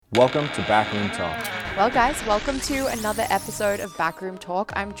Welcome to Backroom Talk. Well, guys, welcome to another episode of Backroom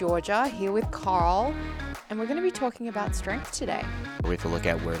Talk. I'm Georgia, here with Carl, and we're going to be talking about strength today. We have to look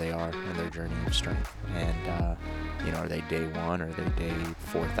at where they are in their journey of strength. And, are they day one or are they day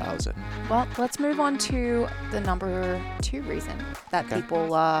 4,000? Well, let's move on to the number 2 reason that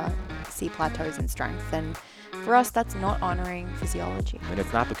people see plateaus in strength. And for us, that's not honoring physiology. And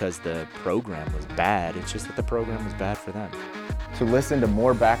it's not because the program was bad. It's just that the program was bad for them. To listen to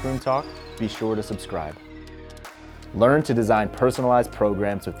more Backroom Talk, be sure to subscribe. Learn to design personalized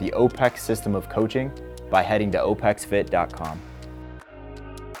programs with the OPEX system of coaching by heading to opexfit.com.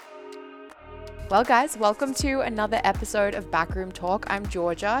 Well, guys, welcome to another episode of Backroom Talk. I'm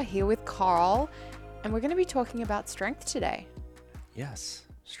Georgia, here with Carl, and we're going to be talking about strength today. Yes,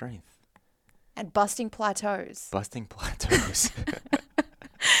 strength. And busting plateaus. Busting plateaus.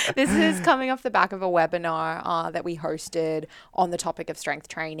 This is coming off the back of a webinar that we hosted on the topic of strength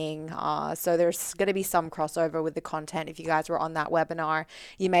training. So there's going to be some crossover with the content. If you guys were on that webinar,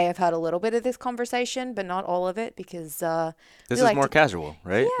 you may have heard a little bit of this conversation, but not all of it because this is more casual,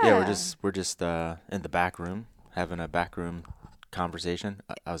 right? Yeah. We're just in the back room having a backroom conversation.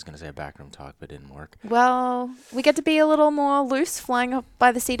 I was going to say a backroom talk, but it didn't work. Well, we get to be a little more loose, flying up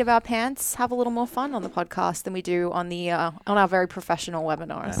by the seat of our pants, have a little more fun on the podcast than we do on the on our very professional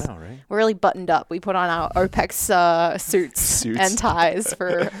webinars. I know, right? We're really buttoned up. We put on our OPEX suits and ties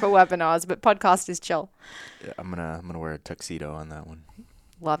for webinars, but podcast is chill. Yeah, I'm gonna wear a tuxedo on that one.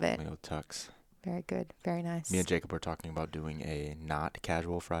 Love it. I'm gonna go tux. Very good. Very nice. Me and Jacob were talking about doing a not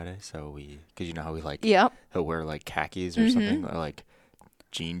casual Friday. So because you know how we like, Yep. he'll wear like khakis or something, or like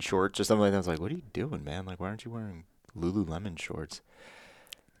jean shorts or something like that. I was like, what are you doing, man? Like, why aren't you wearing Lululemon shorts?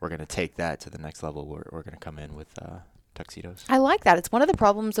 We're going to take that to the next level. We're going to come in with tuxedos. I like that. It's one of the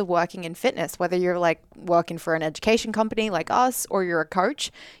problems of working in fitness, whether you're like working for an education company like us or you're a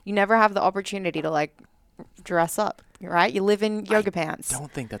coach, you never have the opportunity to like dress up, right? You live in yoga pants. I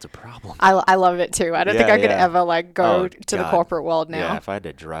don't think that's a problem. I love it too. I don't think I could ever like go to the corporate world now. Yeah, if I had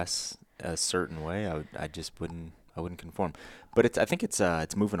to dress a certain way, I wouldn't conform. But I think it's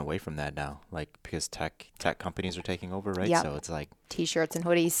moving away from that now, like because tech companies are taking over, right? Yep. So it's like T-shirts and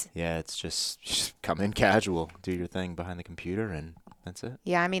hoodies. Yeah, it's just come in casual, do your thing behind the computer, and that's it.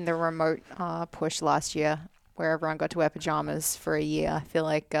 Yeah, I mean the remote push last year, where everyone got to wear pajamas for a year. I feel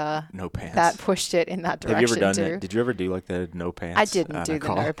like no pants. That pushed it in that direction. Have you ever done too. it? Did you ever do like the no pants? I didn't do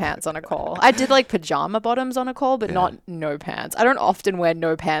the no pants on a call. I did like pajama bottoms on a call, but not no pants. I don't often wear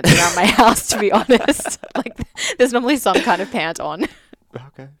no pants around my house, to be honest. Like there's normally some kind of pant on.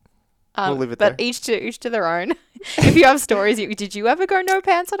 Okay. We'll leave it but there. each to their own. If you have stories, did you ever go no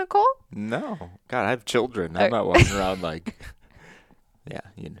pants on a call? No. God, I have children. I'm not walking around like... Yeah,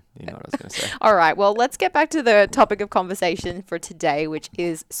 you know what I was going to say. All right. Well, let's get back to the topic of conversation for today, which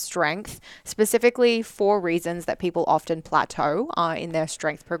is strength, specifically 4 reasons that people often plateau in their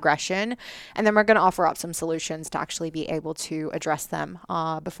strength progression. And then we're going to offer up some solutions to actually be able to address them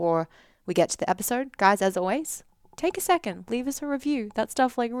before we get to the episode. Guys, as always, take a second, leave us a review. That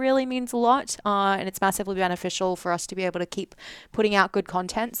stuff like really means a lot, and it's massively beneficial for us to be able to keep putting out good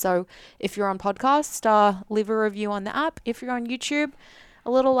content. So if you're on podcast, leave a review on the app. If you're on YouTube, a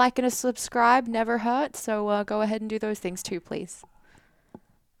little like and a subscribe never hurts. So go ahead and do those things too, please.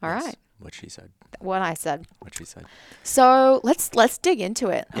 All right. What she said. What I said. What she said. So let's dig into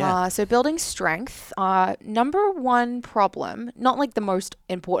it. Yeah. So building strength, number 1 problem, not like the most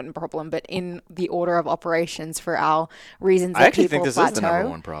important problem, but in the order of operations for our reasons that I actually people think this plateau. is the number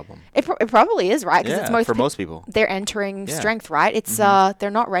 1 problem. It probably is, right? Because Yeah, for most people. They're entering strength, right? It's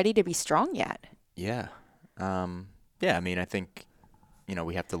they're not ready to be strong yet. Yeah. I mean, I think,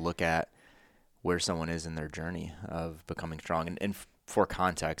 we have to look at where someone is in their journey of becoming strong. And for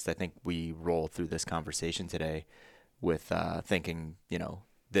context, I think we roll through this conversation today with thinking,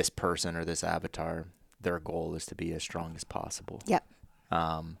 this person or this avatar, their goal is to be as strong as possible. Yep.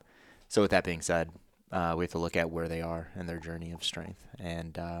 So with that being said, we have to look at where they are in their journey of strength.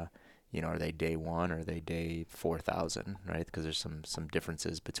 And, are they day 1 or are they day 4,000, right? Because there's some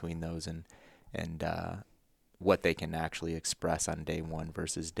differences between those and what they can actually express on day 1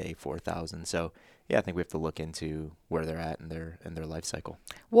 versus day 4,000. So I think we have to look into where they're at in their life cycle.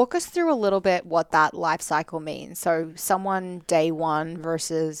 Walk us through a little bit what that life cycle means. So someone day 1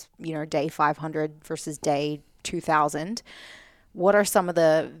 versus, day 500 versus day 2,000. What are some of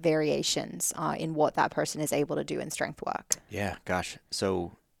the variations in what that person is able to do in strength work? Yeah, gosh.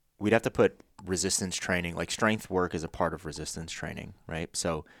 So we'd have to put resistance training, like strength work is a part of resistance training, right?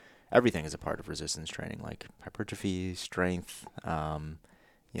 So everything is a part of resistance training, like hypertrophy, strength,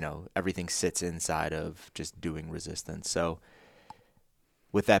 everything sits inside of just doing resistance. So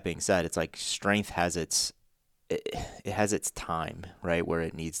with that being said, it's like strength has it has its time, right? Where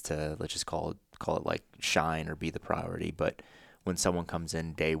it needs to, let's just call it like shine or be the priority. But when someone comes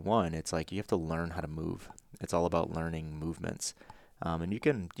in day one, it's like you have to learn how to move. It's all about learning movements. And you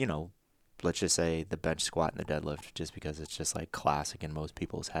can, let's just say the bench squat and the deadlift, just because it's just like classic in most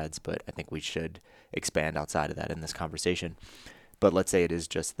people's heads. But I think we should expand outside of that in this conversation. But let's say it is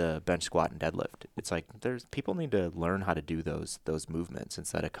just the bench squat and deadlift. It's like people need to learn how to do those movements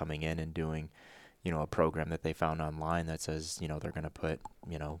instead of coming in and doing, a program that they found online that says, they're going to put,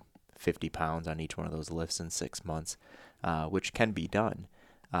 50 pounds on each one of those lifts in 6 months, which can be done.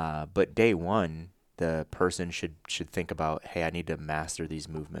 But day one, the person should think about, hey, I need to master these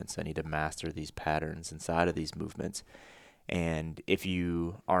movements. I need to master these patterns inside of these movements. And if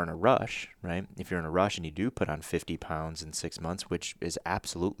you are in a rush, right? If you're in a rush and you do put on 50 pounds in 6 months, which is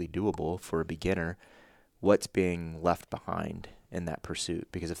absolutely doable for a beginner, what's being left behind in that pursuit?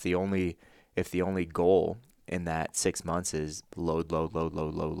 Because if the only goal in that 6 months is load,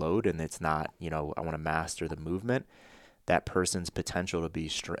 and it's not, I want to master the movement, that person's potential to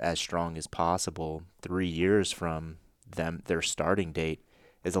be as strong as possible 3 years from their starting date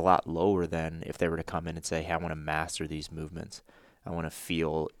is a lot lower than if they were to come in and say, hey, I want to master these movements. I want to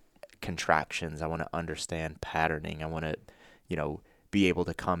feel contractions. I want to understand patterning. I want to, be able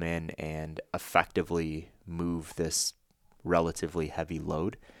to come in and effectively move this relatively heavy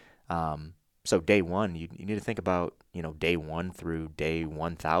load. So day one, you need to think about, day one through day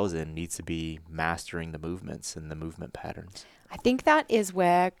 1,000 needs to be mastering the movements and the movement patterns. I think that is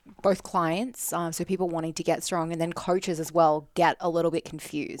where both clients, so people wanting to get strong, and then coaches as well, get a little bit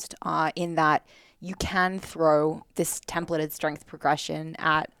confused in that you can throw this templated strength progression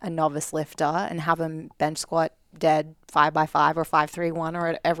at a novice lifter and have them bench squat dead 5x5 or 5-3-1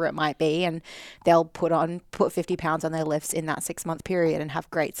 or whatever it might be, and they'll put 50 pounds on their lifts in that 6 month period and have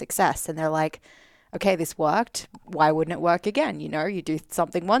great success. And they're like, okay, this worked. Why wouldn't it work again? You do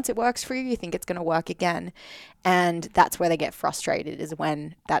something once, it works for you, you think it's going to work again. And that's where they get frustrated, is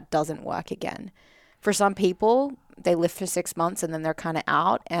when that doesn't work again. For some people, they lift for 6 months and then they're kind of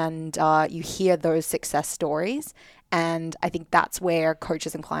out, and you hear those success stories. And I think that's where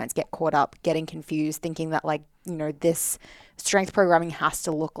coaches and clients get caught up, getting confused, thinking that this strength programming has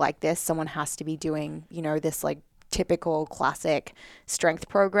to look like this. Someone has to be doing, this typical classic strength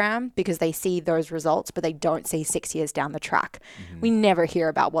program, because they see those results, but they don't see 6 years down the track. Mm-hmm. We never hear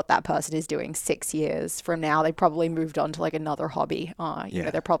about what that person is doing 6 years from now. They probably moved on to another hobby.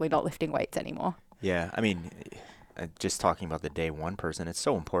 They're probably not lifting weights anymore. Yeah. I mean, just talking about the day one person, it's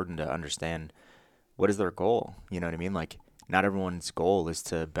so important to understand what is their goal. You know what I mean? Not everyone's goal is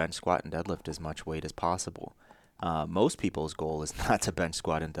to bench squat and deadlift as much weight as possible. Most people's goal is not to bench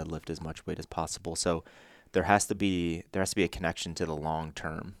squat and deadlift as much weight as possible. So there has to be a connection to the long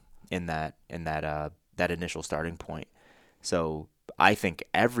term in that initial starting point. So I think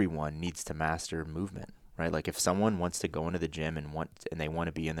everyone needs to master movement, right? If someone wants to go into the gym and they want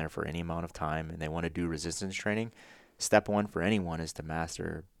to be in there for any amount of time and they want to do resistance training, step one for anyone is to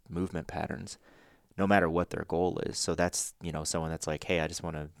master movement patterns, no matter what their goal is. So that's, someone that's like, hey, I just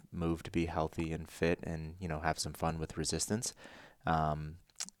want to move to be healthy and fit and, have some fun with resistance.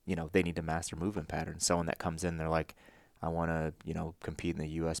 They need to master movement patterns. Someone that comes in, they're like, I want to, compete in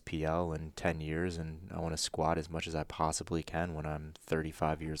the USPL in 10 years and I want to squat as much as I possibly can when I'm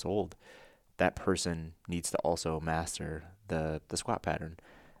 35 years old. That person needs to also master the squat pattern.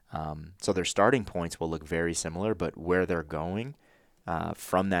 So their starting points will look very similar, but where they're going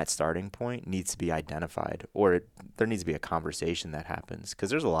from that starting point needs to be identified, or there needs to be a conversation that happens. Because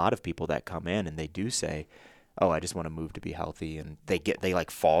there's a lot of people that come in and they do say, oh, I just want to move to be healthy. And they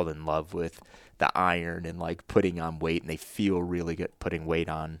fall in love with the iron and putting on weight, and they feel really good putting weight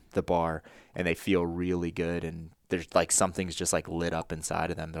on the bar, and they feel really good. And there's something's just lit up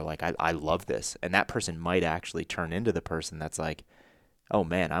inside of them. They're like, I love this. And that person might actually turn into the person that's like, oh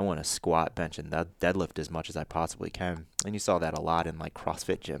man, I want to squat, bench, and deadlift as much as I possibly can. And you saw that a lot in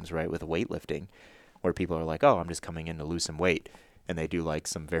CrossFit gyms, right? With weightlifting, where people are like, oh, I'm just coming in to lose some weight. And they do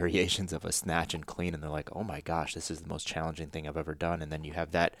some variations of a snatch and clean, and they're like, oh my gosh, this is the most challenging thing I've ever done. And then you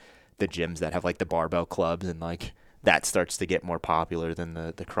have the gyms that have the barbell clubs, and that starts to get more popular than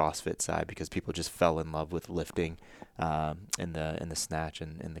the CrossFit side, because people just fell in love with lifting in the snatch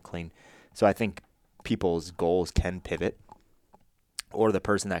and in the clean. So I think people's goals can pivot. Or the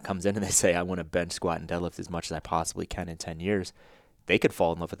person that comes in and they say, I want to bench, squat, and deadlift as much as I possibly can in 10 years, they could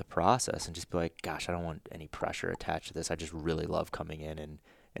fall in love with the process and just be like, gosh, I don't want any pressure attached to this. I just really love coming in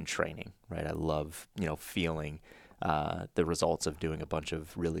and training, right? I love, feeling the results of doing a bunch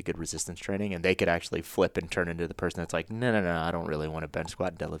of really good resistance training, and they could actually flip and turn into the person that's like, no, I don't really want to bench squat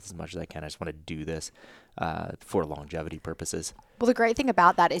and deadlift as much as I can. I just want to do this for longevity purposes. Well, the great thing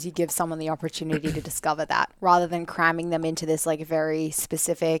about that is you give someone the opportunity to discover that rather than cramming them into this like very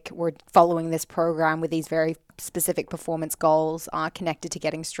specific, we're following this program with these very specific performance goals connected to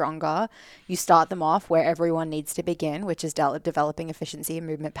getting stronger. You start them off where everyone needs to begin, which is developing efficiency and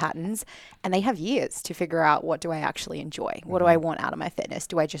movement patterns. And they have years to figure out, what do I actually enjoy? What do I want out of my fitness?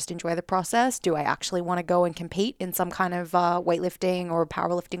 Do I just enjoy the process? Do I actually want to go and compete in some kind of weightlifting or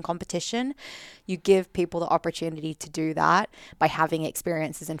powerlifting competition? You give people the opportunity to do that by having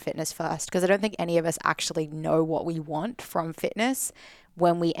experiences in fitness first, because I don't think any of us actually know what we want from fitness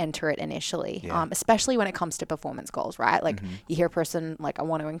when we enter it initially, especially when it comes to performance goals, right? Like you hear a person like, I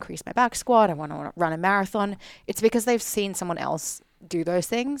want to increase my back squat, I want to run a marathon. It's because they've seen someone else do those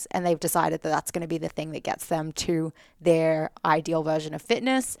things and they've decided that that's going to be the thing that gets them to their ideal version of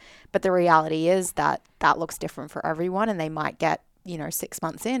fitness. But the reality is that that looks different for everyone, and they might get 6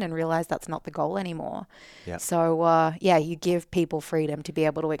 months in and realize that's not the goal anymore. Yep. So you give people freedom to be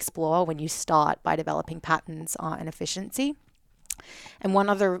able to explore when you start by developing patterns and efficiency. And one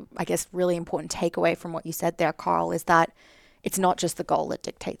other, I guess, really important takeaway from what you said there, Carl, is that it's not just the goal that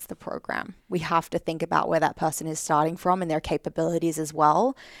dictates the program. We have to think about where that person is starting from and their capabilities as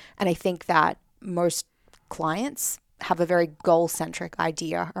well. And I think that most clients have a very goal-centric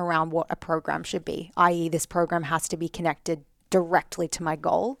idea around what a program should be, i.e. this program has to be connected directly to my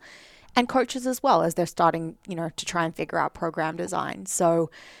goal. And coaches as well, as they're starting, to try and figure out program design. So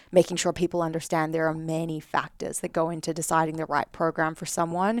making sure people understand there are many factors that go into deciding the right program for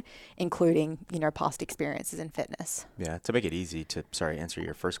someone, including, past experiences in fitness. Yeah, to make it easy to, answer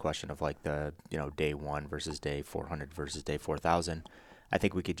your first question of like the, day 1 versus day 400 versus day 4,000, I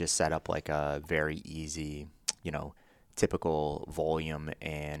think we could just set up like a very easy, typical volume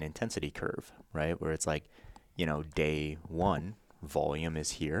and intensity curve, right? Where it's like, day 1, volume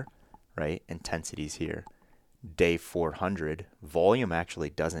is here. Right? Intensity's here. Day 400, volume actually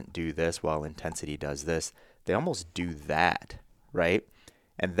doesn't do this while intensity does this. They almost do that, right?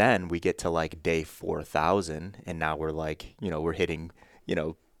 And then we get to like day 4,000, and now we're like, we're hitting,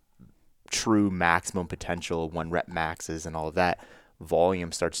 true maximum potential, 1 rep maxes and all of that.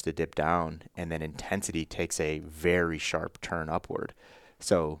 Volume starts to dip down, and then intensity takes a very sharp turn upward.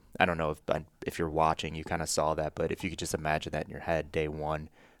 So I don't know if you're watching, you kind of saw that, but if you could just imagine that in your head, day 1,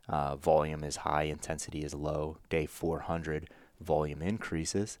 volume is high, intensity is low. Day 400, volume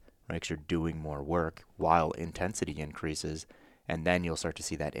increases, right? Because you're doing more work while intensity increases. And then you'll start to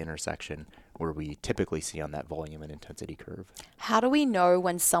see that intersection where we typically see on that volume and intensity curve. How do we know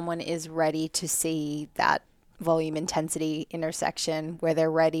when someone is ready to see that volume intensity intersection, where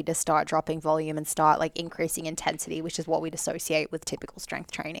they're ready to start dropping volume and start like increasing intensity, which is what we'd associate with typical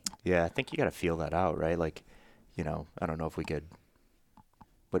strength training? Yeah, I think you got to feel that out, right? Like, I don't know if we could...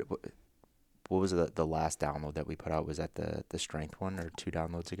 What was the last download that we put out? Was that the strength one, or 2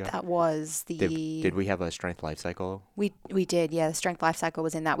 downloads ago? That was the... Did we have a strength life cycle? We did, yeah. The strength life cycle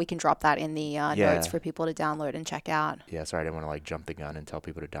was in that. We can drop that in the notes for people to download and check out. Yeah, sorry, I didn't want to like jump the gun and tell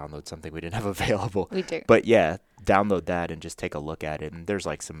people to download something we didn't have available. We do. But yeah, download that and just take a look at it. And there's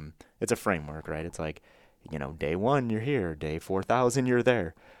like it's a framework, right? It's like, day 1, you're here. Day 4,000, you're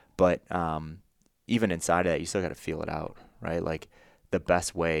there. But even inside of that, you still got to feel it out, right? Like, the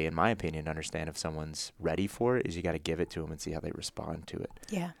best way, in my opinion, to understand if someone's ready for it is you got to give it to them and see how they respond to it.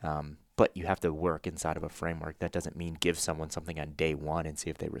 Yeah. But you have to work inside of a framework. That doesn't mean give someone something on day 1 and see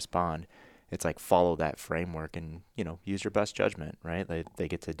if they respond. It's like follow that framework and, use your best judgment, right? They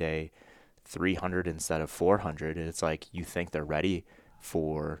get to day 300 instead of 400. And it's like you think they're ready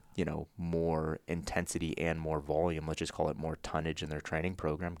for, more intensity and more volume. Let's just call it more tonnage in their training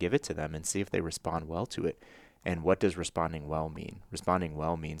program. Give it to them and see if they respond well to it. And what does responding well mean? Responding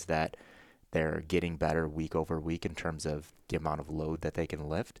well means that they're getting better week over week in terms of the amount of load that they can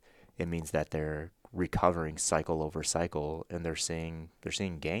lift. It means that they're recovering cycle over cycle, and they're seeing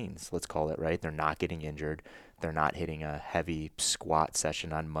gains, let's call it, right? They're not getting injured. They're not hitting a heavy squat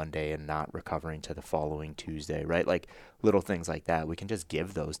session on Monday and not recovering to the following Tuesday, right? Like little things like that. We can just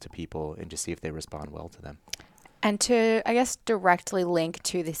give those to people and just see if they respond well to them. And to, I guess, directly link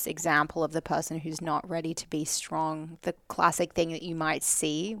to this example of the person who's not ready to be strong, the classic thing that you might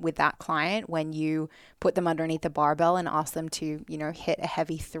see with that client when you put them underneath the barbell and ask them to, hit a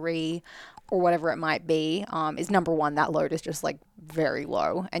heavy 3 or whatever it might be, is number 1, that load is just like very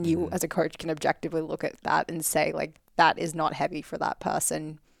low. And you as a coach can objectively look at that and say, like, that is not heavy for that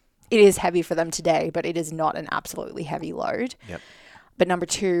person. It is heavy for them today, but it is not an absolutely heavy load. Yep. But number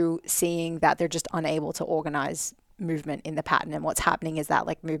 2, seeing that they're just unable to organize movement in the pattern. And what's happening is that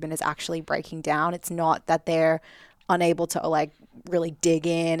like movement is actually breaking down. It's not that they're unable to like really dig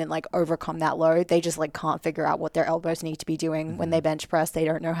in and like overcome that load. They just like can't figure out what their elbows need to be doing when they bench press. They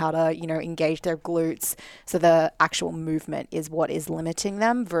don't know how to, you know, engage their glutes. So the actual movement is what is limiting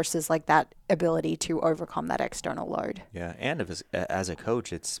them versus like that ability to overcome that external load. Yeah, and as a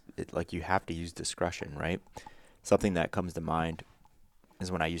coach, it's like you have to use discretion, right? Something that comes to mind is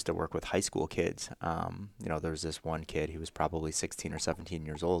when I used to work with high school kids. You know, there was this one kid, he was probably 16 or 17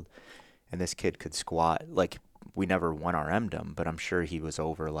 years old, and this kid could squat. Like, we never 1RM'd him, but I'm sure he was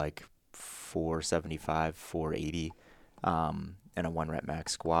over like 475, 480 in a 1 rep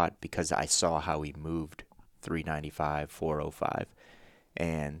max squat because I saw how he moved 395, 405.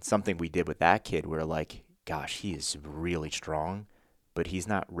 And something we did with that kid, we're like, gosh, he is really strong, but he's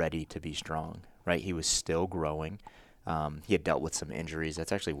not ready to be strong, right? He was still growing. He had dealt with some injuries.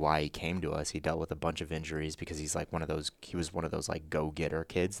 That's actually why he came to us. He dealt with a bunch of injuries because he was one of those like go-getter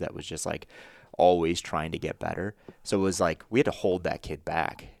kids that was just like always trying to get better. So it was like we had to hold that kid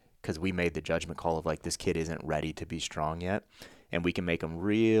back because we made the judgment call of like, this kid isn't ready to be strong yet. And we can make him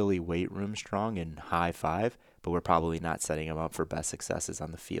really weight room strong and high five, but we're probably not setting him up for best successes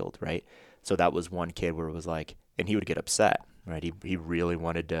on the field, right? So that was one kid where it was like, and he would get upset, right? He really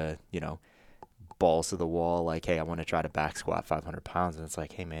wanted to, you know, balls to the wall, like, hey, I want to try to back squat 500 pounds. And it's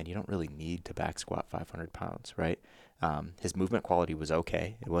like, hey, man, you don't really need to back squat 500 pounds, right? His movement quality was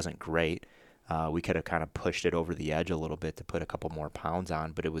okay. It wasn't great. We could have kind of pushed it over the edge a little bit to put a couple more pounds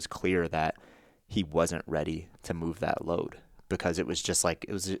on, but it was clear that he wasn't ready to move that load because it was just like,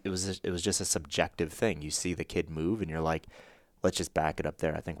 it was just a subjective thing. You see the kid move and you're like, let's just back it up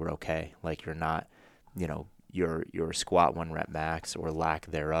there. I think we're okay. Like, you're not, you know, your squat 1 rep max or lack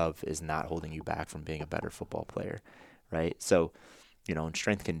thereof is not holding you back from being a better football player, right? So, you know, in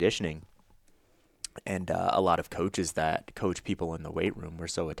strength conditioning, and a lot of coaches that coach people in the weight room, we're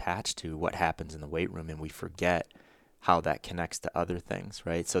so attached to what happens in the weight room and we forget how that connects to other things,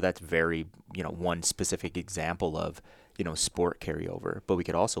 right? So that's very, you know, one specific example of, you know, sport carryover. But we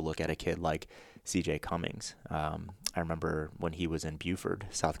could also look at a kid like CJ Cummings. I remember when he was in Beaufort,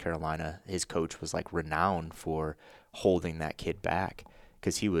 South Carolina, his coach was like renowned for holding that kid back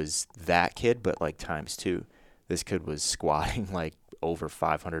because he was that kid, but like times 2. This kid was squatting like over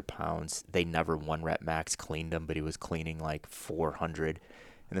 500 pounds. They never 1 rep max cleaned him, but he was cleaning like 400.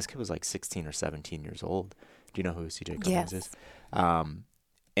 And this kid was like 16 or 17 years old. Do you know who CJ Cummings is?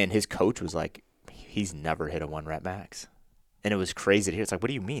 And his coach was like, he's never hit a 1 rep max. And it was crazy to hear. It's like, what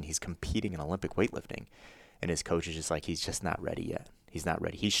do you mean? He's competing in Olympic weightlifting. And his coach is just like, he's just not ready yet. He's not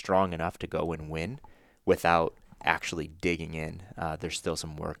ready. He's strong enough to go and win without actually digging in. There's still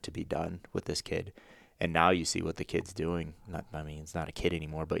some work to be done with this kid. And now you see what the kid's doing. It's not a kid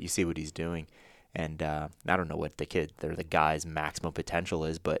anymore, but you see what he's doing. And I don't know what the guy's maximum potential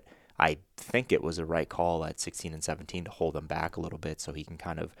is, but I think it was a right call at 16 and 17 to hold him back a little bit so he can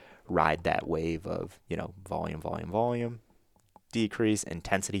kind of ride that wave of, you know, volume, decrease,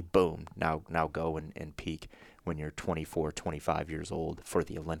 intensity, boom, now go and peak when you're 24, 25 years old for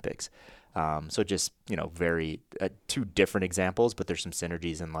the Olympics. So just, you know, very two different examples, but there's some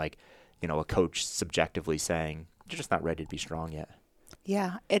synergies in like, you know, a coach subjectively saying, you're just not ready to be strong yet.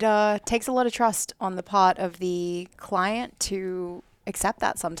 Yeah, it takes a lot of trust on the part of the client to accept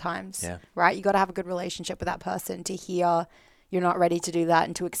that sometimes, right? You got to have a good relationship with that person to hear you're not ready to do that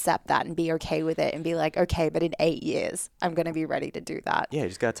and to accept that and be okay with it and be like, okay, but in 8 years, I'm going to be ready to do that. Yeah, you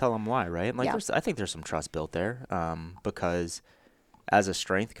just got to tell them why, right? And like, I think there's some trust built there because as a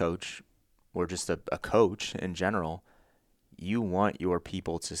strength coach or just a coach in general, you want your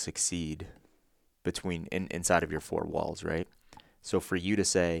people to succeed inside of your 4 walls, right? So for you to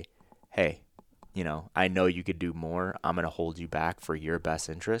say, hey, you know, I know you could do more. I'm going to hold you back for your best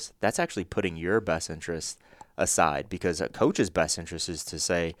interest. That's actually putting your best interest aside because a coach's best interest is to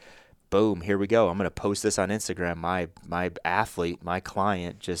say, boom, here we go. I'm going to post this on Instagram. My athlete, my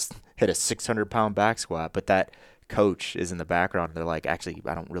client just hit a 600-pound back squat, but that coach is in the background. They're like, actually,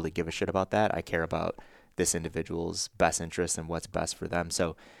 I don't really give a shit about that. I care about this individual's best interest and what's best for them.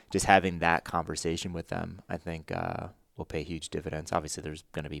 So just having that conversation with them, I think will pay huge dividends. Obviously, there's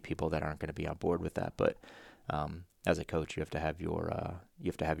going to be people that aren't going to be on board with that, but as a coach, you have to have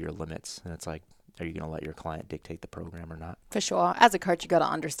your limits, and it's like, are you going to let your client dictate the program or not? For sure. As a coach, you got to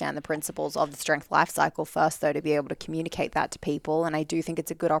understand the principles of the strength life cycle first, though, to be able to communicate that to people. And I do think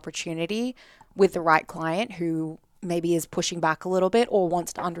it's a good opportunity with the right client who maybe is pushing back a little bit or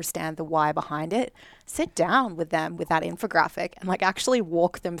wants to understand the why behind it, sit down with them with that infographic and like actually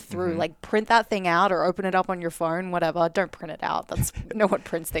walk them through, like print that thing out or open it up on your phone, whatever. Don't print it out. That's no one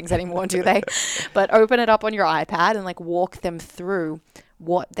prints things anymore, do they? But open it up on your iPad and like walk them through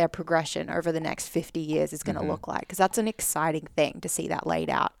what their progression over the next 50 years is going to look like, because that's an exciting thing to see that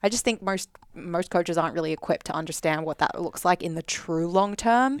laid out. I just think most coaches aren't really equipped to understand what that looks like in the true long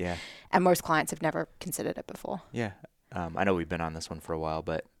term. Yeah. And most clients have never considered it before. Yeah. I know we've been on this one for a while,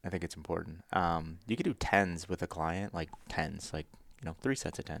 but I think it's important. You could do 10s with a client, like 10s, like, 3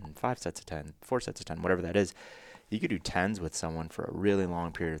 sets of 10, 5 sets of 10, 4 sets of 10, whatever that is. You could do 10s with someone for a really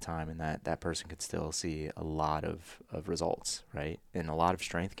long period of time, and that person could still see a lot of results, right? And a lot of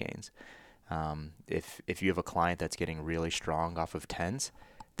strength gains. If you have a client that's getting really strong off of 10s,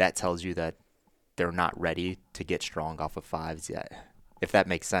 that tells you that they're not ready to get strong off of 5s yet, if that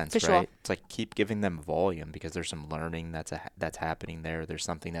makes sense, For right? sure. It's like keep giving them volume, because there's some learning that's happening there. There's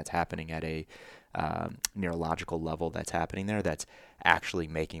something that's happening at a neurological level that's happening there that's actually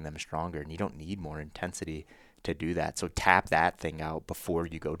making them stronger, and you don't need more intensity to do that. So tap that thing out before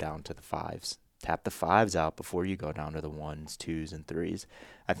you go down to the 5s. Tap the 5s out before you go down to the 1s, 2s, and 3s.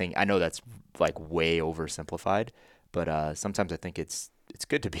 I know that's like way oversimplified, but sometimes I think it's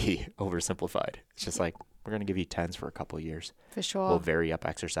good to be oversimplified. It's just like, we're going to give you 10s for a couple of years. For sure. We'll vary up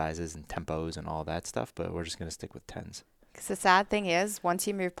exercises and tempos and all that stuff, but we're just going to stick with 10s. Because the sad thing is, once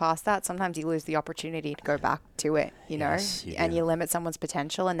you move past that, sometimes you lose the opportunity to go back to it, Yes, you and do. you limit someone's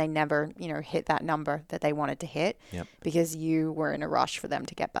potential and they never, hit that number that they wanted to hit Yep. because you were in a rush for them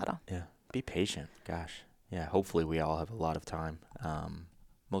to get better. Yeah. Be patient. Gosh. Yeah. Hopefully we all have a lot of time.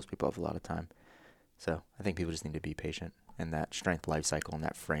 Most people have a lot of time. So I think people just need to be patient, and that strength life cycle and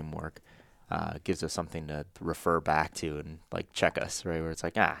that framework gives us something to refer back to and like check us, right? Where it's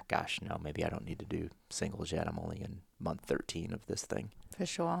like, gosh, no, maybe I don't need to do singles yet. I'm only in month 13 of this thing. For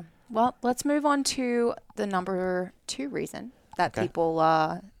sure. Well, let's move on to the number 2 reason that Okay.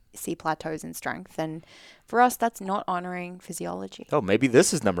 people see plateaus in strength. And for us, that's not honoring physiology. Oh, maybe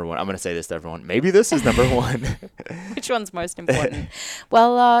this is number 1. I'm going to say this to everyone. Maybe this is number 1. Which one's most important?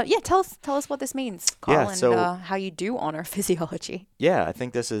 Well, tell us what this means, Carl, Yeah, so- and how you do honor physiology. Yeah, I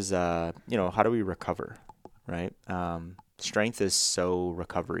think this is, how do we recover, right? Strength is so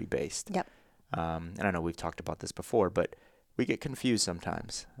recovery based. Yep. And I know we've talked about this before, but we get confused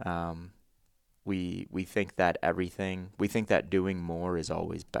sometimes. We think that doing more is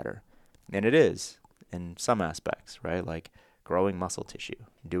always better. And it is in some aspects, right? Like growing muscle tissue.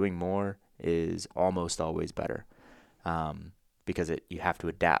 Doing more is almost always better, because you have to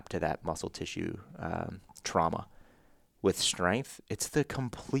adapt to that muscle tissue trauma. With strength, it's the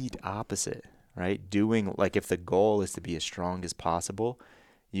complete opposite, right? If the goal is to be as strong as possible,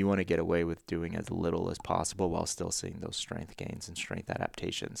 you want to get away with doing as little as possible while still seeing those strength gains and strength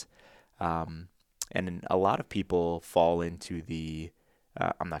adaptations. And a lot of people fall into the,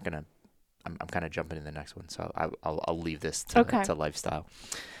 I'm kind of jumping in the next one, so I'll leave this to lifestyle.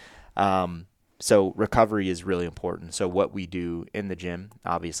 So recovery is really important. So what we do in the gym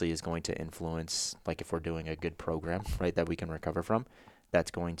obviously is going to influence, like if we're doing a good program, right, that we can recover from,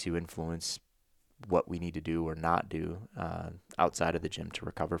 that's going to influence what we need to do or not do outside of the gym to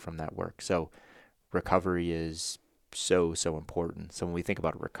recover from that work. So recovery is so important. So when we think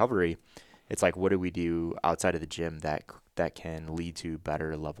about recovery, it's like, what do we do outside of the gym that can lead to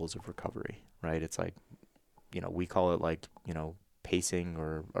better levels of recovery, right? It's like, we call it like, pacing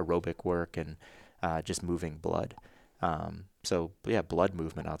or aerobic work and just moving blood. So yeah, blood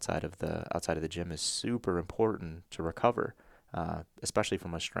movement outside of the gym is super important to recover, especially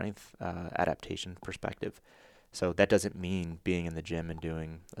from a strength adaptation perspective. So that doesn't mean being in the gym and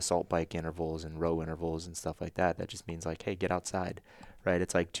doing assault bike intervals and row intervals and stuff like that. That just means like, hey, get outside, right?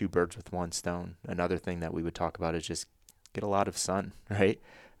 It's like 2 birds with 1 stone. Another thing that we would talk about is just get a lot of sun, right?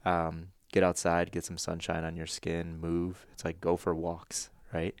 Get outside, get some sunshine on your skin, move. It's like go for walks,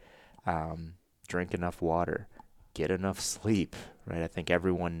 right? Drink enough water, get enough sleep, right? I think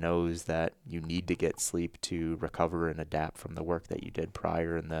everyone knows that you need to get sleep to recover and adapt from the work that you did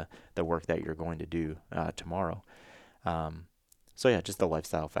prior and the work that you're going to do tomorrow. So yeah, just the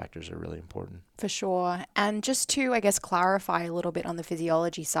lifestyle factors are really important. For sure. And just to, I guess, clarify a little bit on the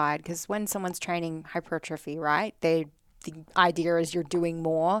physiology side, because when someone's training hypertrophy, right, the idea is you're doing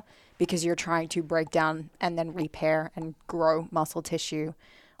more because you're trying to break down and then repair and grow muscle tissue.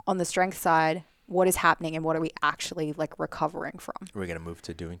 On the strength side, what is happening and what are we actually like recovering from? Are we going to move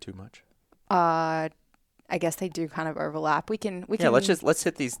to doing too much? I guess they do kind of overlap. We can. Yeah, let's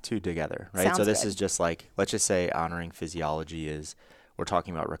hit these two together, right? Sounds So this good. is just like, let's just say honoring physiology is we're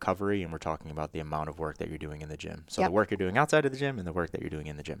talking about recovery, and we're talking about the amount of work that you're doing in the gym. So Yep. the work you're doing outside of the gym and the work that you're doing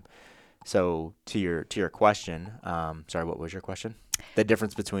in the gym. So to your question, sorry, what was your question? The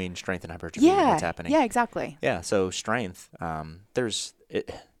difference between strength and hypertrophy. What's happening? Yeah, exactly. Yeah. So strength,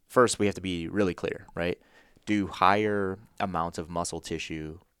 first we have to be really clear, right? Do higher amounts of muscle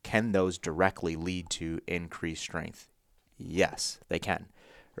tissue, can those directly lead to increased strength? Yes, they can,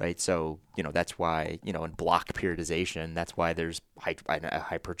 right? So, that's why, in block periodization, that's why there's a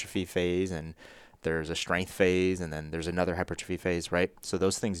hypertrophy phase, and there's a strength phase, and then there's another hypertrophy phase, right? So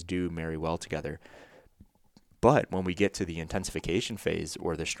those things do marry well together. But when we get to the intensification phase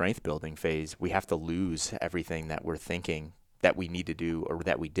or the strength building phase, we have to lose everything that we're thinking that we need to do or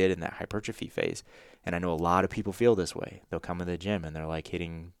that we did in that hypertrophy phase. And I know a lot of people feel this way. They'll come in the gym and they're like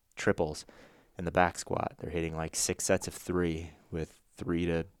hitting triples in the back squat. They're hitting like 6 sets of 3 with 3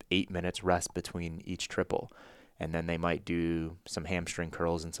 to 8 minutes rest between each triple. And then they might do some hamstring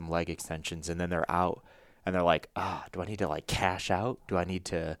curls and some leg extensions, and then they're out. And they're like, do I need to like cash out? Do I need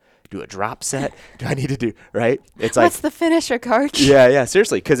to do a drop set? Do I need to do, right? It's like, What's the finisher, coach? Yeah,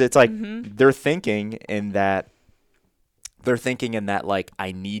 seriously. Because it's like they're thinking in that like,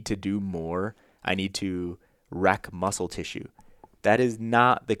 I need to do more. I need to wreck muscle tissue. That is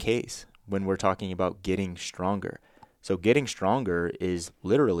not the case when we're talking about getting stronger. So getting stronger is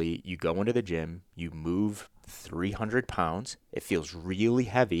literally you go into the gym, you move 300 pounds. It feels really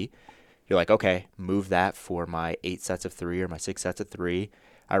heavy. You're like, okay, move that for my 8 sets of 3 or my 6 sets of 3.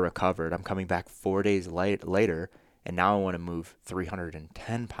 I recovered. I'm coming back 4 days later, and now I want to move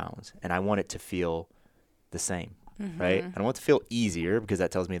 310 pounds, and I want it to feel the same, right? I don't want it to feel easier because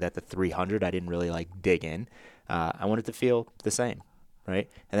that tells me that the 300 I didn't really like dig in. I want it to feel the same, right?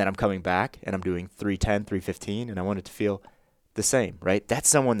 And then I'm coming back, and I'm doing 310, 315, and I want it to feel the same, right? That's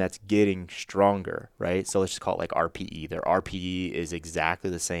someone that's getting stronger, right? So let's just call it like RPE. Their RPE is exactly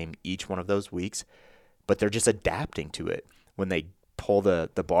the same each one of those weeks, but they're just adapting to it. When they pull the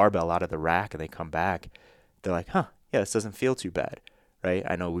barbell out of the rack and they come back, they're like, yeah, this doesn't feel too bad, right?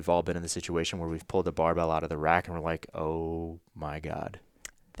 I know we've all been in the situation where we've pulled the barbell out of the rack and we're like, oh my God.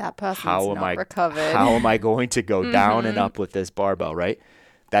 That person's not recovered. How am I going to go down and up with this barbell, right?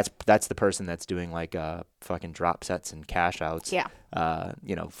 That's the person that's doing like fucking drop sets and cash outs,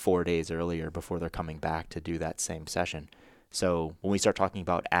 4 days earlier before they're coming back to do that same session. So when we start talking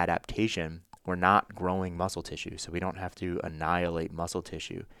about adaptation, we're not growing muscle tissue. So we don't have to annihilate muscle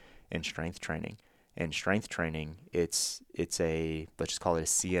tissue in strength training. In strength training, it's a, let's just call it a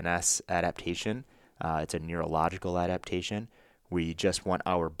CNS adaptation. It's a neurological adaptation. We just want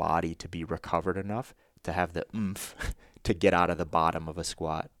our body to be recovered enough to have the oomph to get out of the bottom of a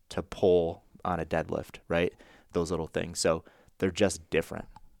squat, to pull on a deadlift, right? Those little things. So they're just different.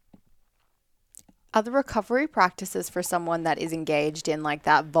 Are the recovery practices for someone that is engaged in like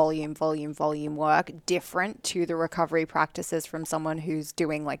that volume work different to the recovery practices from someone who's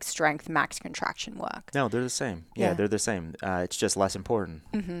doing like strength max contraction work? No, they're the same. Yeah. They're the same. It's just less important.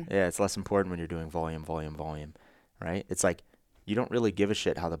 Yeah, it's less important when you're doing volume, right? It's like, you don't really give a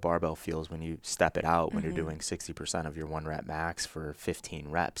shit how the barbell feels when you step it out when you're doing 60% of your 1 rep max for 15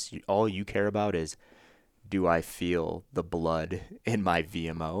 reps. All you care about is, do I feel the blood in my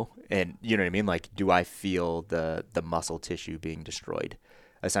VMO? And you know what I mean? Like, do I feel the muscle tissue being destroyed,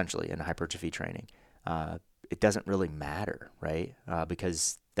 essentially, in hypertrophy training? It doesn't really matter, right?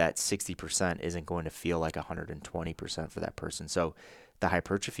 Because that 60% isn't going to feel like 120% for that person. So the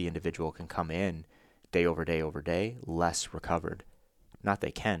hypertrophy individual can come in day over day, less recovered. Not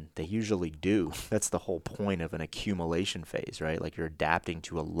they can, they usually do. That's the whole point of an accumulation phase, right? Like, you're adapting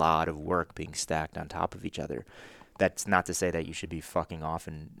to a lot of work being stacked on top of each other. That's not to say that you should be fucking off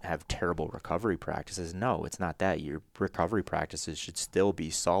and have terrible recovery practices. No, it's not that. Your recovery practices should still be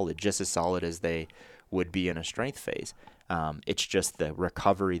solid, just as solid as they would be in a strength phase. It's just the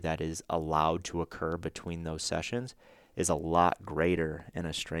recovery that is allowed to occur between those sessions is a lot greater in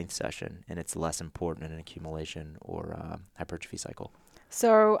a strength session, and it's less important in an accumulation or hypertrophy cycle.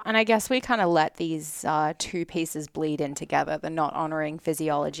 So, and I guess we kind of let these two pieces bleed in together, the not honoring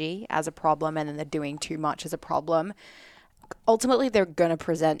physiology as a problem and then the doing too much as a problem. Ultimately, they're going to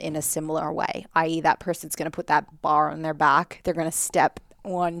present in a similar way, i.e. that person's going to put that bar on their back. They're going to step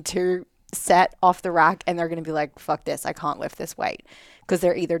 1, 2 set off the rack, and they're going to be like, fuck this, I can't lift this weight, because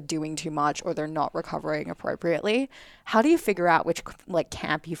they're either doing too much or they're not recovering appropriately. How do you figure out which like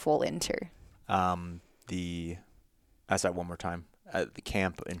camp you fall into? Ask that one more time. The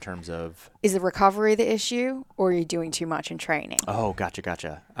camp in terms of, is the recovery the issue, or are you doing too much in training? Oh, gotcha.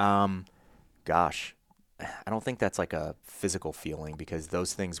 Gosh, I don't think that's like a physical feeling, because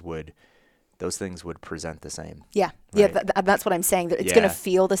those things would those things would present the same. Yeah. Right. Yeah. That's what I'm saying. That it's Yeah. going to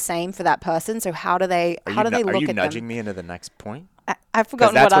feel the same for that person. So how do they look at them? Are you nudging me into the next point? I've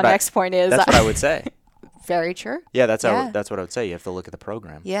forgotten what our next point is. That's what I would say. Very true. Yeah, that's what I would say. You have to look at the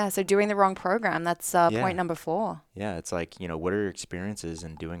program. Yeah, so doing the wrong program, that's point number 4. Yeah, it's like, what are your experiences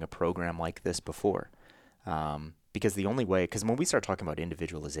in doing a program like this before? Because the only way, because when we start talking about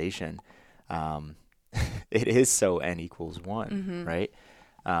individualization, it is so N equals 1, right?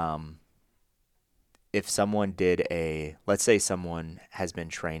 If someone let's say someone has been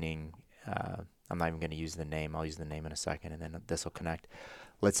training, I'm not even going to use the name. I'll use the name in a second, and then this will connect.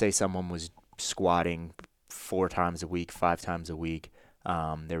 Let's say someone was squatting 4 times a week, 5 times a week.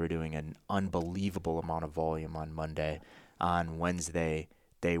 They were doing an unbelievable amount of volume on Monday. On Wednesday,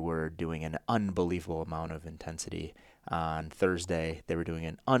 they were doing an unbelievable amount of intensity. On Thursday, they were doing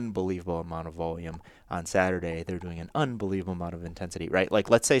an unbelievable amount of volume. On Saturday, they're doing an unbelievable amount of intensity, right?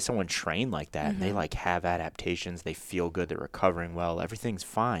 Like, let's say someone trained like that and they like have adaptations, they feel good, they're recovering well, everything's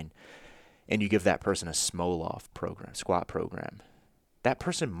fine. And you give that person a Smolov program, squat program. That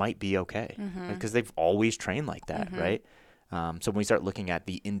person might be okay because they've always trained like that, right? So when we start looking at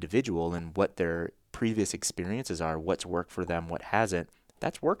the individual and what their previous experiences are, what's worked for them, what hasn't,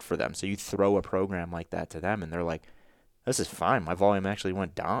 that's worked for them. So you throw a program like that to them and they're like, this is fine. My volume actually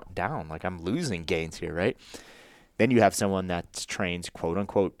went down. Like, I'm losing gains here, right? Then you have someone that trains quote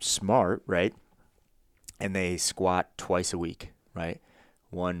unquote smart, right? And they squat twice a week, right?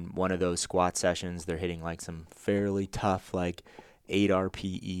 One of those squat sessions, they're hitting like some fairly tough, like 8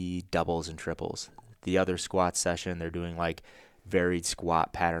 RPE doubles and triples. The other squat session, they're doing like varied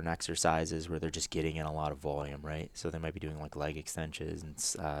squat pattern exercises where they're just getting in a lot of volume, right? So they might be doing like leg extensions and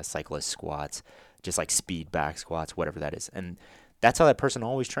cyclist squats, just like speed back squats, whatever that is. And that's how that person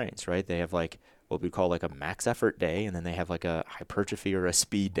always trains, right? They have like what we call like a max effort day, and then they have like a hypertrophy or a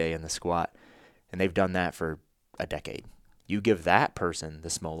speed day in the squat. And they've done that for a decade. You give that person the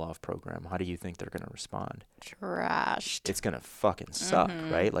Smolov program, how do you think they're going to respond? Trashed. It's going to fucking suck,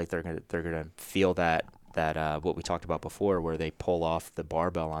 right? Like they're going to feel that what we talked about before, where they pull off the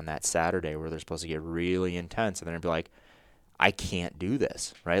barbell on that Saturday where they're supposed to get really intense, and they're going to be like, I can't do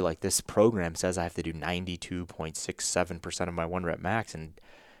this, right? Like, this program says I have to do 92.67% of my 1 rep max, and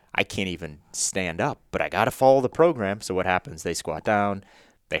I can't even stand up, but I got to follow the program. So what happens? They squat down,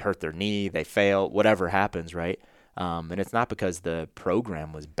 they hurt their knee, they fail, whatever happens, right? And it's not because the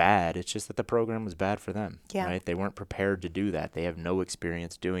program was bad. It's just that the program was bad for them, right? They weren't prepared to do that. They have no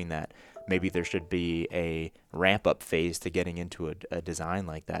experience doing that. Maybe there should be a ramp-up phase to getting into a design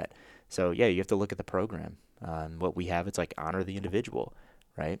like that. So, yeah, you have to look at the program. What we have, it's like honor the individual,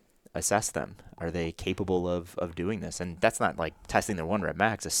 right? Assess them. Are they capable of doing this? And that's not like testing their 1 rep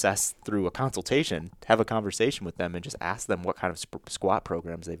max. Assess through a consultation. Have a conversation with them and just ask them what kind of squat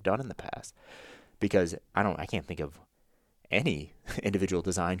programs they've done in the past. Because I can't think of any individual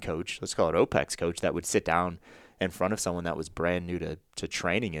design coach, let's call it OPEX coach, that would sit down in front of someone that was brand new to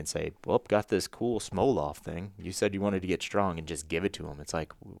training and say, well, got this cool Smolov thing. You said you wanted to get strong, and just give it to them. It's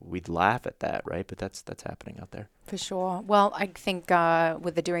like, we'd laugh at that, right? But that's happening out there. For sure. Well, I think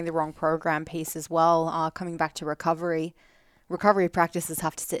with the doing the wrong program piece as well, coming back to recovery practices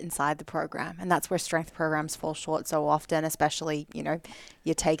have to sit inside the program, and that's where strength programs fall short so often. Especially,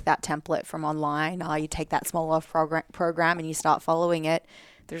 you take that template from online, you take that Smolov program and you start following it.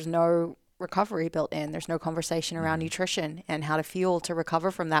 There's no recovery built in. There's no conversation around nutrition and how to fuel to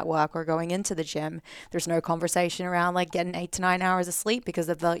recover from that work or going into the gym. There's no conversation around like getting 8 to 9 hours of sleep because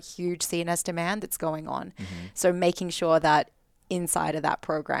of the huge CNS demand that's going on. So making sure that inside of that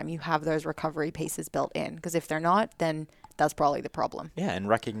program you have those recovery pieces built in, because if they're not, then that's probably the problem. Yeah, and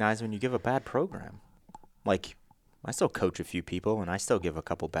recognize when you give a bad program. Like, I still coach a few people, and I still give a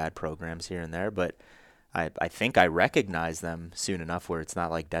couple bad programs here and there, but I think I recognize them soon enough where it's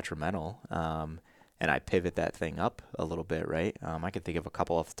not like detrimental, and I pivot that thing up a little bit, right? I can think of a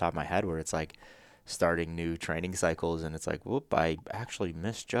couple off the top of my head where it's like starting new training cycles, and it's like, whoop, I actually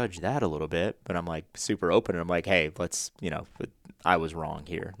misjudged that a little bit, but I'm like super open, and I'm like, hey, let's, I was wrong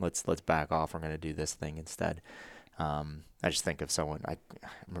here. Let's back off. We're going to do this thing instead. I just think of someone,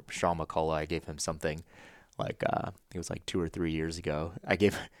 Sean McCullough, I gave him something like, I think it was like 2 or 3 years ago.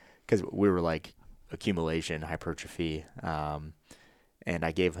 Because we were like accumulation, hypertrophy, and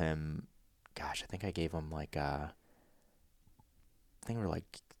I gave him, I think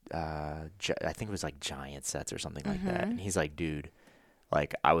it was like giant sets or something like that. And he's like, dude,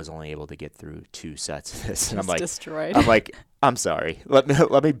 like, I was only able to get through 2 sets of this. And I'm like, destroyed. I'm like, I'm sorry.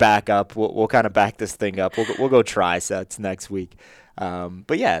 Let me back up. We'll kind of back this thing up. We'll go try sets next week.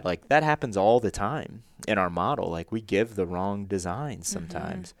 But yeah, like, that happens all the time in our model. Like, we give the wrong designs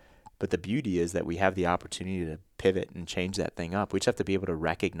sometimes But the beauty is that we have the opportunity to pivot and change that thing up. We just have to be able to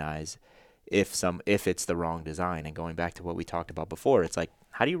recognize if it's the wrong design. And going back to what we talked about before, it's like,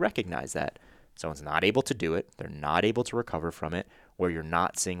 how do you recognize that? Someone's not able to do it, they're not able to recover from it, or you're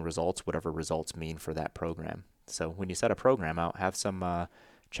not seeing results, whatever results mean for that program. So when you set a program out, have some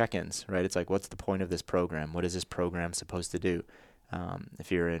check-ins, right? It's like, what's the point of this program? What is this program supposed to do?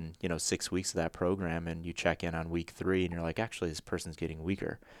 If you're in, 6 weeks of that program and you check in on week 3 and you're like, actually, this person's getting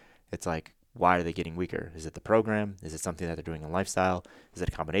weaker. It's like, why are they getting weaker? Is it the program? Is it something that they're doing in lifestyle? Is it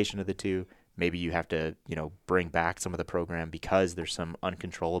a combination of the two? Maybe you have to, bring back some of the program because there's some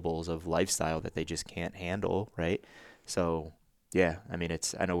uncontrollables of lifestyle that they just can't handle, right? So, yeah, I mean,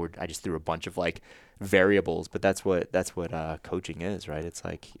 I just threw a bunch of like variables, but that's what coaching is, right? It's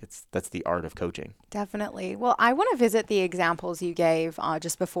like, that's the art of coaching. Definitely. Well, I want to visit the examples you gave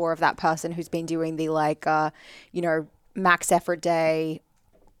just before of that person who's been doing the max effort day,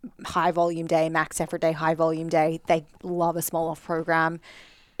 high volume day, max effort day, high volume day. They love a small off program.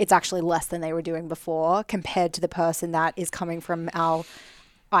 It's actually less than they were doing before compared to the person that is coming from our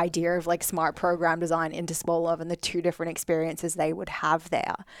idea of like smart program design into small off, and the two different experiences they would have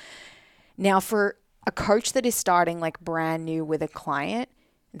there. Now, for a coach that is starting like brand new with a client,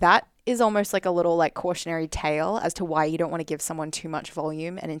 that is almost like a little like cautionary tale as to why you don't want to give someone too much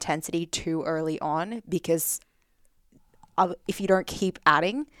volume and intensity too early on, because if you don't keep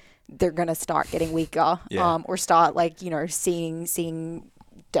adding, they're going to start getting weaker, or start like, seeing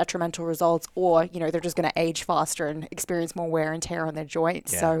detrimental results, or, they're just going to age faster and experience more wear and tear on their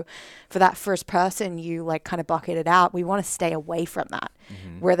joints. Yeah. So for that first person, you like kind of bucket it out. We want to stay away from that,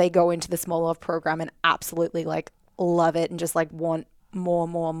 where they go into the small love program and absolutely like love it and just like want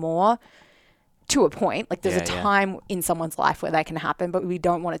more to a point. Like there's a time in someone's life where that can happen, but we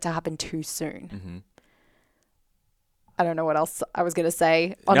don't want it to happen too soon. Mm-hmm. I don't know what else I was going to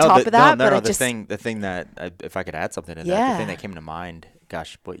say on top of that. The thing that, if I could add something to that, the thing that came to mind,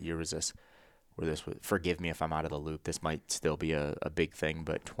 gosh, what year was this? Forgive me if I'm out of the loop. This might still be a big thing,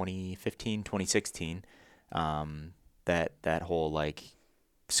 but 2015, 2016, that whole like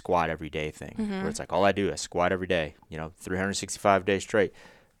squat every day thing, where it's like, all I do is squat every day, 365 days straight,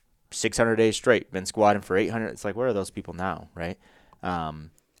 600 days straight, been squatting for 800. It's like, where are those people now, right?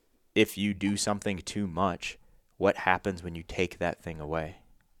 If you do something too much, what happens when you take that thing away,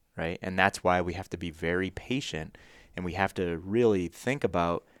 right? And that's why we have to be very patient, and we have to really think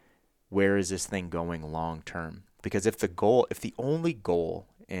about, where is this thing going long term? Because if the only goal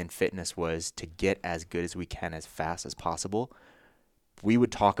in fitness was to get as good as we can as fast as possible, we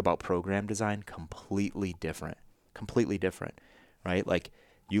would talk about program design completely different, right? Like,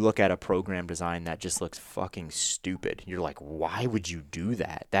 you look at a program design that just looks fucking stupid. You're like, why would you do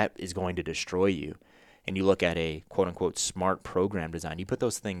that? That is going to destroy you. And you look at a quote-unquote smart program design, you put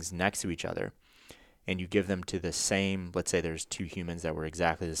those things next to each other and you give them to the same, let's say there's two humans that were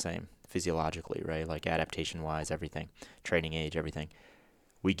exactly the same physiologically, right? Like adaptation-wise, everything, training age, everything.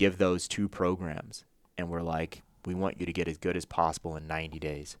 We give those two programs and we're like, we want you to get as good as possible in 90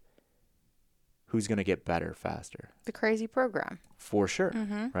 days. Who's going to get better faster? The crazy program. For sure,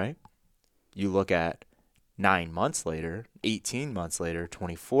 right? You look at 9 months later, 18 months later,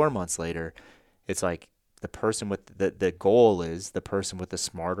 24 months later, it's like the person with the goal is the person with the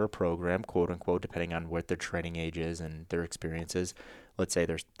smarter program, quote unquote, depending on what their training age is and their experiences. Let's say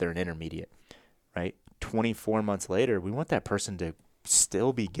they're an intermediate, right? 24 months later, we want that person to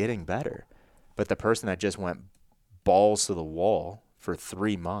still be getting better. But the person that just went balls to the wall for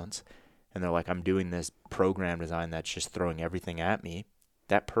 3 months and they're like, I'm doing this program design that's just throwing everything at me,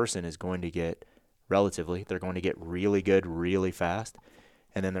 that person is going to get they're going to get really good really fast.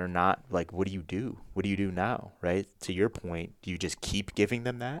 And then they're not like, what do you do? What do you do now, right? To your point, do you just keep giving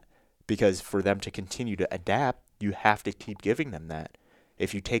them that? Because for them to continue to adapt, you have to keep giving them that.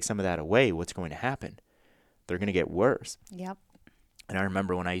 If you take some of that away, what's going to happen? They're going to get worse. Yep. And I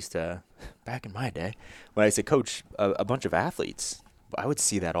remember when I used to, back in my day, when I used to coach a bunch of athletes, I would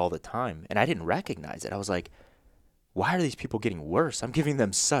see that all the time. And I didn't recognize it. I was like, why are these people getting worse? I'm giving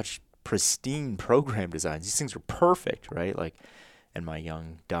them such pristine program designs. These things are perfect, right? Like, in my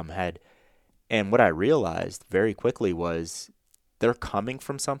young, dumb head. And what I realized very quickly was they're coming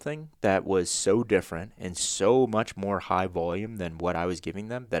from something that was so different and so much more high volume than what I was giving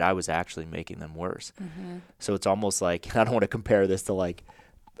them that I was actually making them worse. Mm-hmm. So it's almost like, I don't want to compare this to like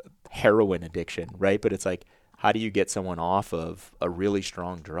heroin addiction, right? But it's like, how do you get someone off of a really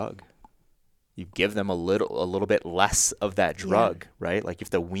strong drug? You give them a little bit less of that drug, right? Like you have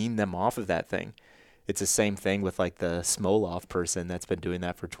to wean them off of that thing. It's the same thing with like the Smolov person that's been doing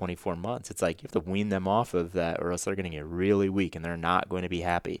that for 24 months. It's like you have to wean them off of that or else they're going to get really weak and they're not going to be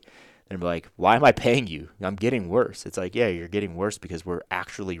happy. And be like, why am I paying you? I'm getting worse. It's like, yeah, you're getting worse because we're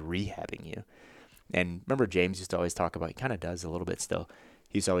actually rehabbing you. And remember, James used to always talk about, he kind of does a little bit still.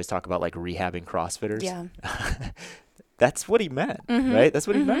 He used to always talk about like rehabbing CrossFitters. Yeah. That's what he meant, right? That's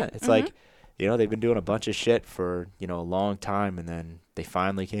what he meant. It's like, you know, they've been doing a bunch of shit for, you know, a long time. And then they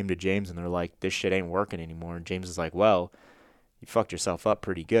finally came to James and they're like, this shit ain't working anymore. And James is like, well, you fucked yourself up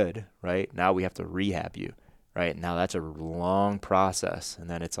pretty good, right? Now we have to rehab you, right? Now that's a long process. And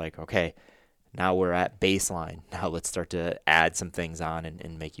then it's like, okay, now we're at baseline. Now let's start to add some things on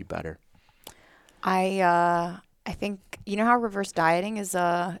and make you better. I think, you know how reverse dieting is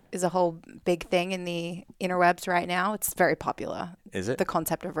a whole big thing in the interwebs right now? It's very popular. Is it? The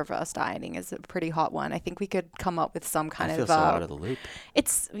concept of reverse dieting is a pretty hot one. I think we could come up with some kind I feel of... so out of the loop.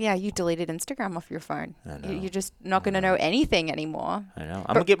 You deleted Instagram off your phone. I know. You're just not going to know anything anymore. I know.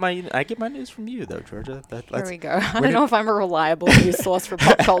 I get my news from you though, Georgia. Here we go. I don't know if I'm a reliable news source for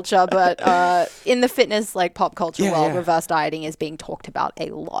pop culture, but in the fitness like pop culture world, reverse dieting is being talked about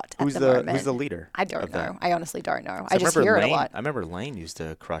a lot at the moment. Who's the leader? I don't know. That? I honestly don't know. I just hear it a lot. I remember Lane used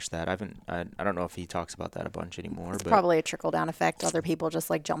to crush that. I don't know if he talks about that a bunch anymore. It's but probably a trickle down effect. Other people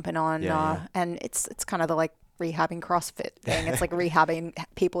just like jumping on, and it's kind of the like rehabbing CrossFit thing. It's like rehabbing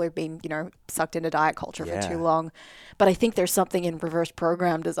people who've been, you know, sucked into diet culture for too long. But I think there's something in reverse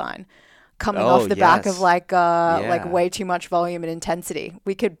program design coming off the back of like way too much volume and intensity.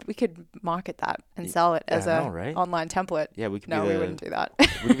 We could market that and sell it as online template. Yeah, we could. No, we wouldn't do that.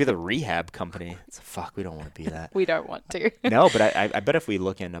 We could be the rehab company. Fuck, we don't want to be that. We don't want to. No, but I bet if we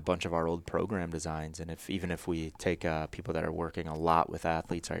look in a bunch of our old program designs, and even if we take people that are working a lot with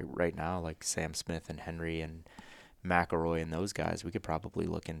athletes right now, like Sam Smith and Henry and McElroy and those guys, we could probably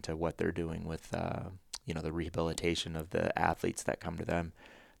look into what they're doing with the rehabilitation of the athletes that come to them.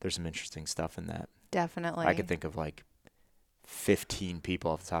 There's some interesting stuff in that. Definitely. I could think of like 15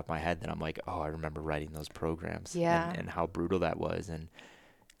 people off the top of my head that I'm like, oh, I remember writing those programs. Yeah. And how brutal that was. And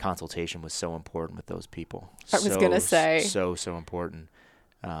consultation was so important with those people. I was going to say. So important.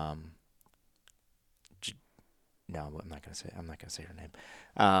 No, I'm not going to say her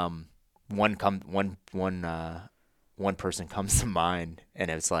name. One person comes to mind,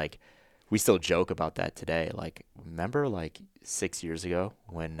 and it's like, we still joke about that today. Like, remember like 6 years ago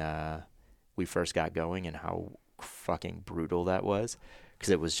when we first got going and how fucking brutal that was? Because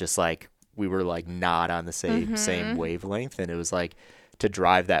it was just like we were like not on the same wavelength, and it was like to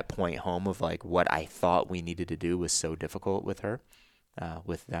drive that point home of like what I thought we needed to do was so difficult with her,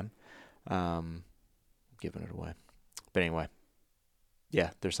 with them, giving it away. But anyway, yeah,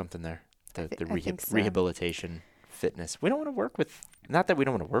 there's something there. The rehabilitation. Fitness. We don't want to work with, not that we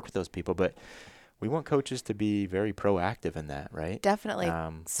don't want to work with those people, but we want coaches to be very proactive in that, right? Definitely.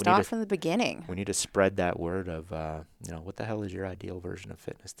 Start from the beginning. We need to spread that word of, what the hell is your ideal version of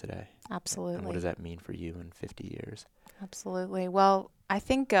fitness today? Absolutely. And what does that mean for you in 50 years? Absolutely. Well, I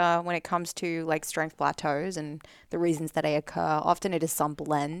think when it comes to like strength plateaus and the reasons that they occur, often it is some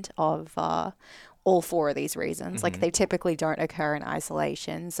blend of all four of these reasons. Like they typically don't occur in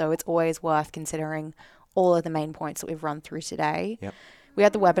isolation. So it's always worth considering all of the main points that we've run through today. Yep. We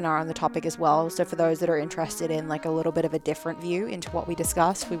had the webinar on the topic as well. So for those that are interested in like a little bit of a different view into what we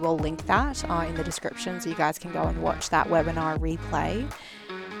discussed, we will link that in the description so you guys can go and watch that webinar replay.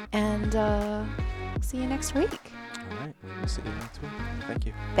 And see you next week. All right. We'll see you next week. Thank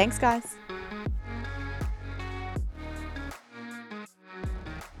you. Thanks, guys.